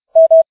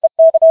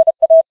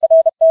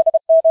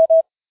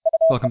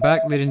Welcome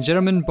back, ladies and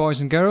gentlemen,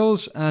 boys and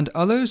girls, and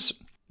others.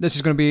 This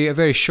is going to be a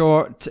very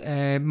short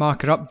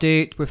market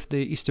update with the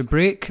Easter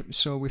break,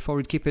 so we thought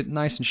we'd keep it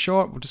nice and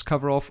short. We'll just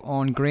cover off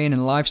on grain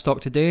and livestock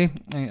today.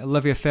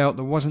 Olivia felt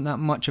there wasn't that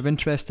much of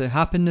interest to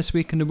happen this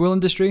week in the wool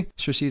industry,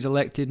 so she's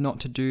elected not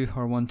to do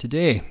her one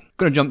today.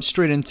 Going to jump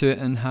straight into it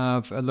and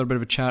have a little bit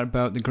of a chat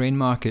about the grain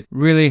market.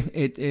 Really,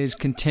 it is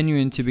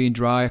continuing to be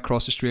dry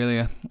across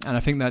Australia, and I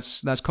think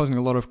that's causing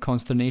a lot of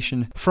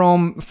consternation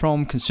from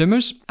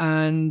consumers.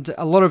 And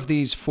a lot of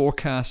these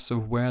forecasts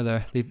of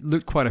weather, they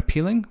look quite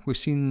appealing. We've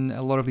seen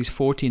a lot of these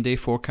 14-day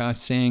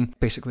forecasts saying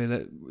basically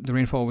that the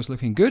rainfall was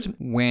looking good.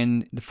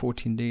 When the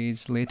 14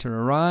 days later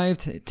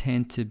arrived, it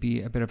tended to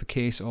be a bit of a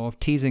case of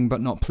teasing but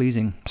not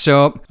pleasing.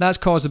 So that's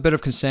caused a bit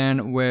of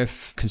concern with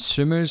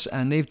consumers,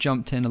 and they've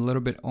jumped in a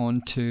little bit on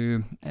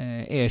to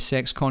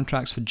ASX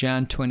contracts for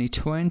Jan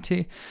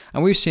 2020,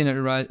 and we've seen it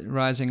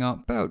rising up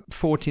about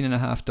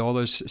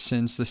 $14.50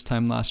 since this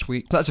time last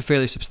week. So that's a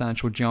fairly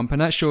substantial jump, and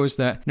that shows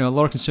that a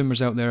lot of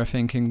consumers out there are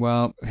thinking,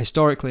 well,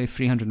 historically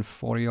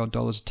 $340 odd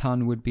a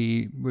ton would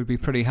be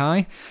pretty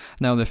high.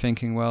 Now they're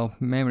thinking, well,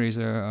 memories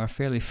are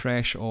fairly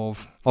fresh of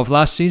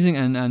last season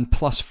and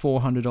plus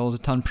 $400 a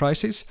ton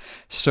prices,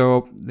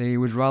 so they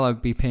would rather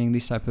be paying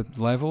these type of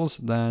levels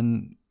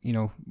than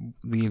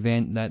the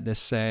event that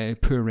this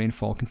poor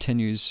rainfall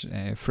continues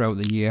throughout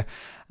the year,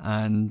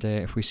 and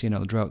if we see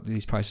another drought,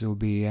 these prices will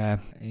be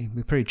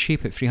pretty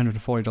cheap at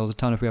 $340 a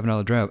ton if we have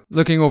another drought.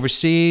 Looking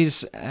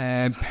overseas,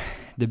 the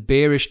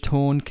bearish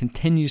tone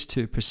continues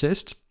to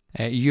persist.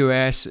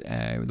 US,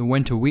 the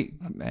winter wheat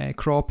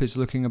crop is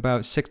looking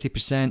about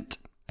 60%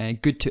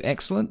 good to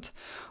excellent,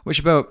 which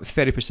is about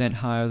 30%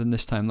 higher than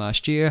this time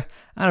last year,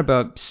 and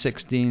about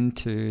 16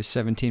 to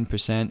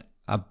 17%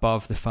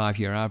 above the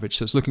 5-year average,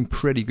 so it's looking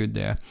pretty good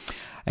there.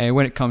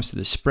 When it comes to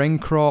the spring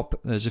crop,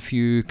 there's a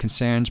few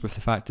concerns with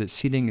the fact that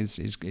seeding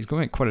is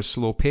going at quite a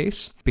slow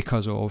pace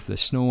because of the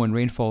snow and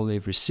rainfall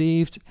they've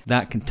received.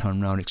 That can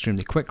turn around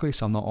extremely quickly,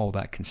 so I'm not all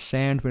that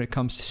concerned when it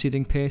comes to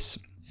seeding pace.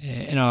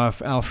 In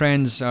our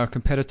friends, our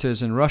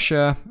competitors in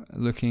Russia,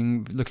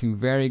 looking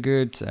very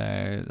good.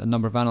 A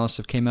number of analysts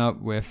have came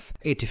out with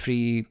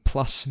 83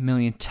 plus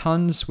million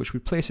tons, which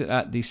would place it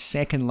at the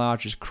second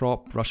largest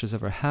crop Russia's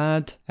ever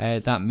had.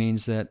 That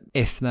means that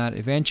if that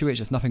eventuates,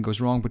 if nothing goes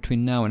wrong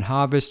between now and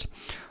harvest,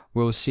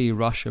 we'll see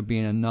Russia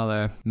being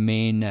another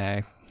main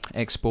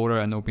exporter,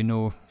 and there'll be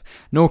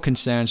no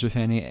concerns with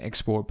any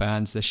export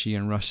bans this year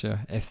in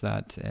Russia if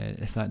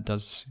that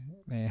does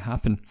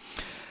happen.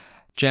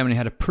 Germany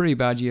had a pretty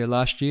bad year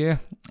last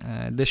year.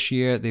 This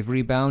year they've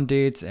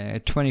rebounded,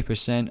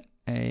 20%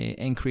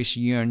 increase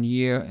year on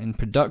year in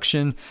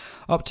production,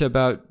 up to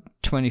about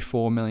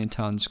 24 million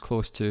tons,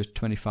 close to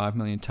 25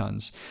 million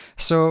tons.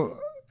 So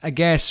I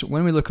guess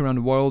when we look around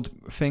the world,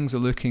 things are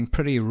looking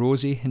pretty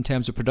rosy in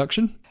terms of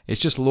production.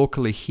 It's just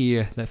locally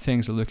here that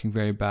things are looking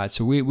very bad.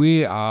 So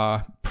we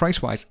are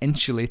price-wise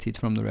insulated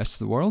from the rest of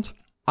the world.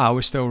 I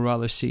would still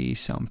rather see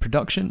some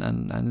production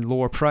and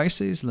lower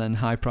prices than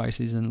high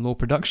prices and low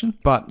production.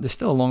 But there's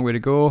still a long way to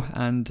go,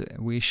 and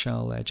we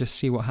shall just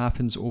see what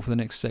happens over the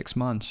next 6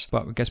 months.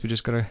 But I guess we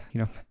just got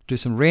to, do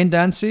some rain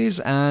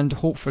dances and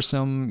hope for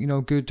some,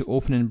 good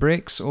opening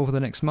breaks over the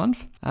next month.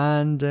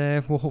 And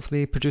we'll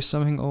hopefully produce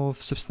something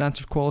of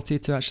substantive quality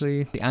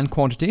and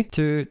quantity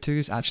to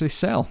actually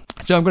sell.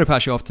 So I'm going to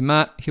pass you off to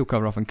Matt. He'll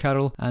cover off on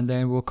cattle, and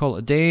then we'll call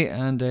it a day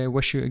and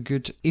wish you a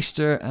good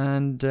Easter.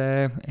 And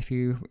if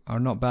you are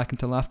not back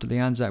until after the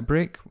Anzac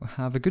break,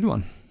 have a good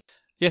one.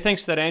 Yeah,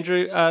 thanks for that,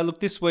 Andrew. Look,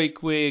 this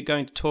week we're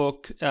going to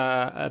talk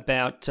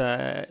about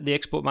the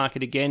export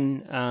market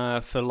again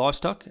for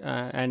livestock,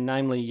 and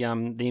namely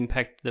the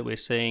impact that we're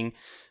seeing,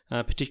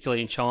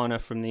 particularly in China,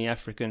 from the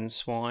African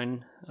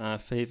swine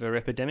fever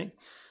epidemic.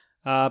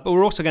 But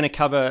we're also going to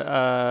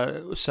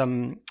cover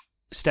some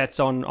stats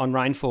on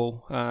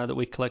rainfall that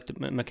we collect at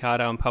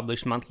Mercado and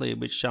publish monthly,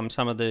 which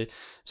some of the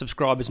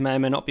subscribers may or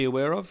may not be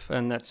aware of,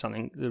 and that's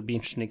something that would be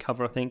interesting to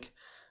cover, I think.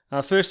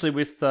 Firstly,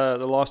 with the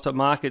livestock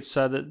markets,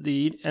 so that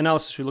the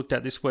analysis we looked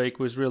at this week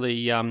was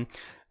really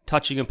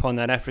touching upon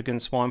that African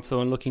swine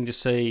flu and looking to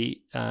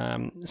see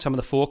some of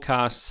the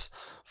forecasts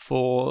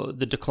for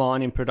the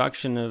decline in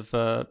production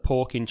of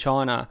pork in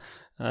China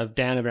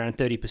down around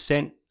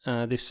 30%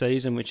 this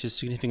season, which is a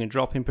significant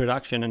drop in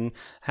production, and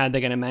how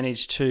they're going to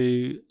manage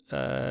to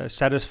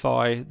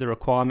satisfy the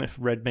requirement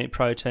for red meat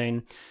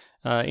protein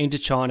into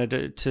China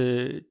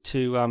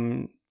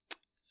to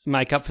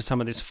make up for some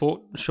of this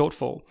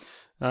shortfall.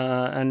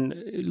 And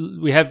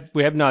we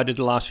have noted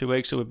the last few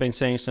weeks that we've been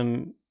seeing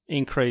some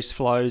increased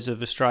flows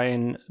of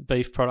Australian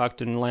beef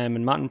product and lamb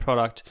and mutton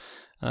product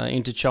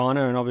into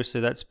China, and obviously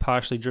that's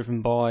partially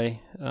driven by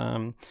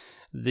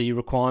the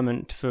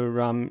requirement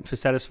for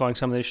satisfying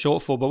some of this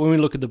shortfall. But when we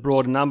look at the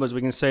broader numbers,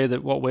 we can see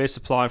that what we're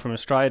supplying from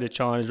Australia to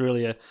China is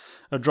really a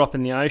drop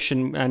in the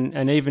ocean,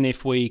 and even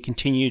if we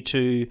continue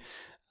to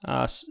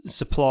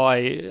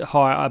supply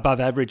high above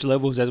average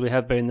levels as we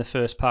have been in the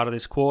first part of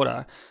this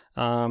quarter,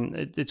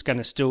 it's going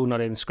to still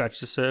not even scratch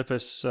the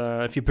surface.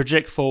 If you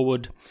project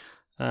forward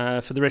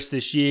For the rest of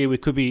this year, we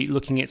could be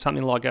looking at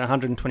something like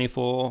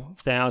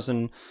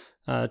 124,000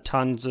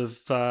 tonnes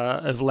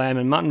of lamb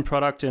and mutton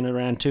product and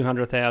around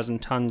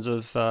 200,000 tonnes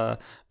of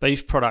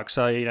beef product.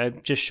 So,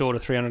 just short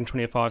of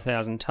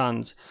 325,000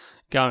 tonnes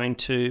going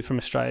from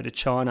Australia to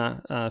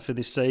China for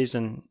this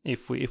season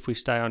if we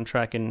stay on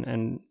track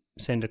and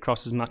send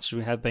across as much as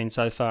we have been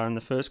so far in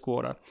the first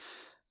quarter.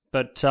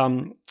 But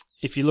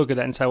if you look at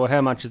that and say, well,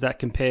 how much does that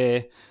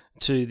compare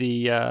to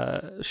the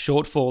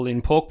shortfall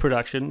in pork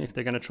production, if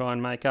they're going to try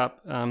and make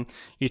up,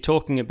 you're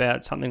talking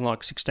about something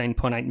like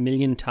 16.8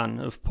 million tonne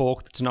of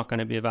pork that's not going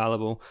to be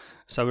available.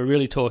 So we're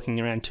really talking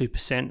around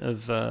 2%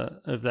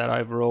 of that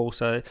overall.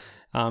 So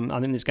I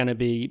think there's going to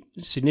be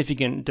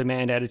significant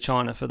demand out of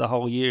China for the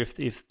whole year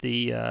if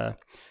the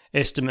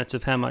estimates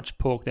of how much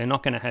pork they're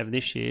not going to have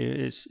this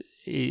year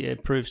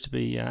it proves to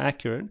be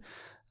accurate.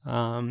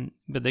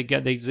 But there's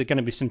going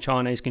to be some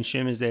Chinese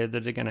consumers there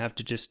that are going to have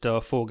to just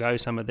forego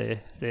some of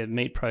their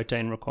meat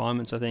protein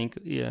requirements, I think,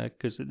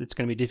 because it's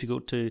going to be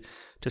difficult to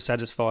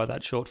satisfy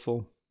that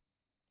shortfall.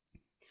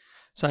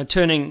 So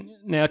turning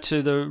now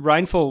to the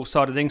rainfall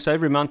side of things, so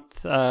every month,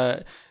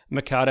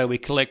 Mercado, we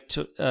collect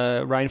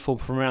rainfall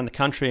from around the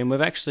country, and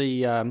we've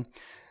actually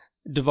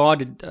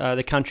divided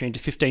the country into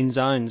 15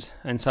 zones,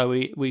 and so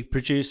we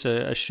produce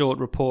a short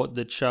report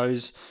that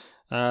shows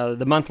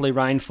the monthly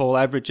rainfall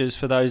averages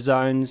for those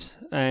zones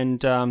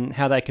and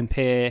how they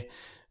compare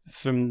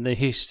from the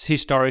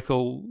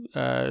historical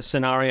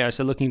scenario,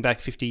 so looking back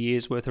 50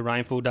 years worth of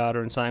rainfall data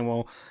and saying,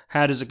 well,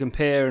 how does it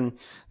compare? And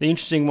the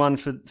interesting one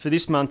for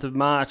this month of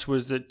March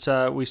was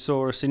that we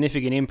saw a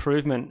significant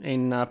improvement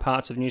in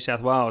parts of New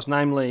South Wales,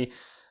 namely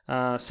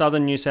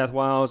southern New South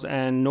Wales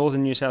and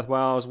northern New South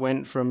Wales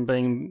went from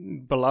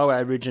being below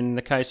average, and in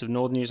the case of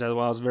northern New South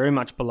Wales, very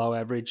much below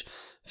average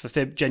for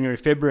January,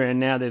 February, and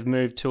now they've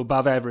moved to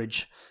above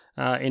average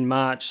in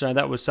March. So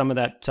that was some of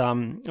that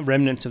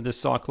remnants of the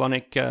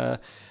cyclonic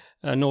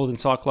northern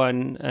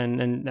cyclone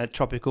and that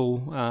tropical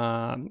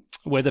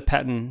weather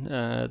pattern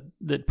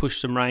that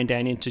pushed some rain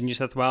down into New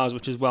South Wales,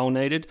 which is well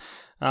needed.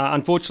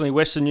 Unfortunately,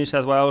 Western New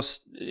South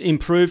Wales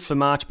improved for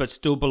March, but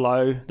still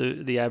below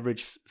the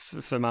average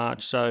for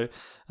March. So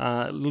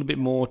a little bit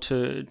more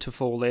to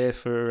fall there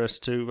for us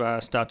to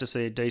start to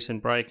see a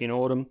decent break in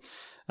autumn.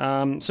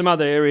 Some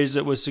other areas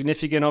that were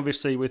significant,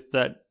 obviously, with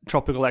that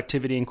tropical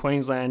activity in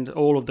Queensland,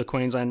 all of the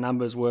Queensland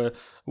numbers were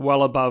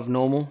well above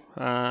normal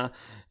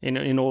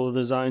in all of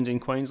the zones in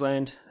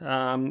Queensland.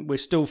 We're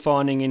still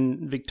finding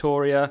in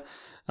Victoria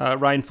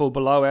rainfall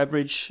below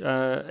average.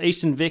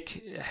 Eastern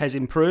Vic has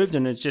improved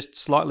and is just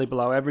slightly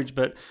below average,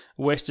 but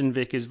Western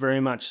Vic is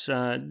very much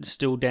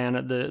still down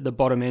at the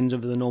bottom ends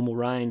of the normal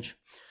range.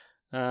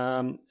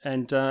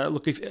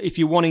 Look, if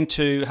you're wanting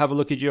to have a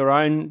look at your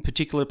own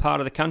particular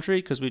part of the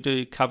country, because we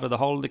do cover the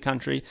whole of the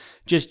country,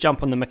 just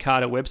jump on the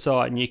Mercado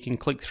website and you can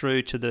click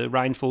through to the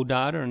rainfall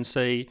data and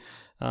see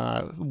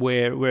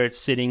where it's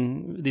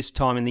sitting this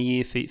time in the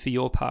year for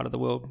your part of the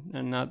world.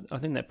 And I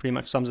think that pretty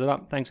much sums it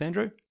up. Thanks,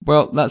 Andrew.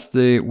 Well, that's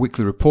the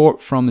weekly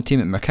report from the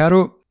team at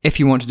Mercado. If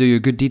you want to do your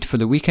good deed for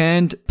the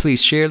weekend,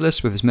 please share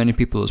this with as many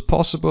people as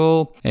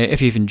possible.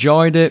 If you've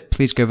enjoyed it,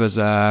 please give us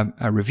a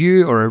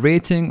review or a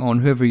rating on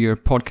whoever your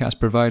podcast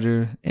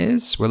provider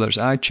is, whether it's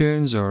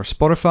iTunes or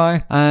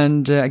Spotify.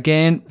 And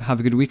again, have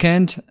a good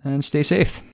weekend and stay safe.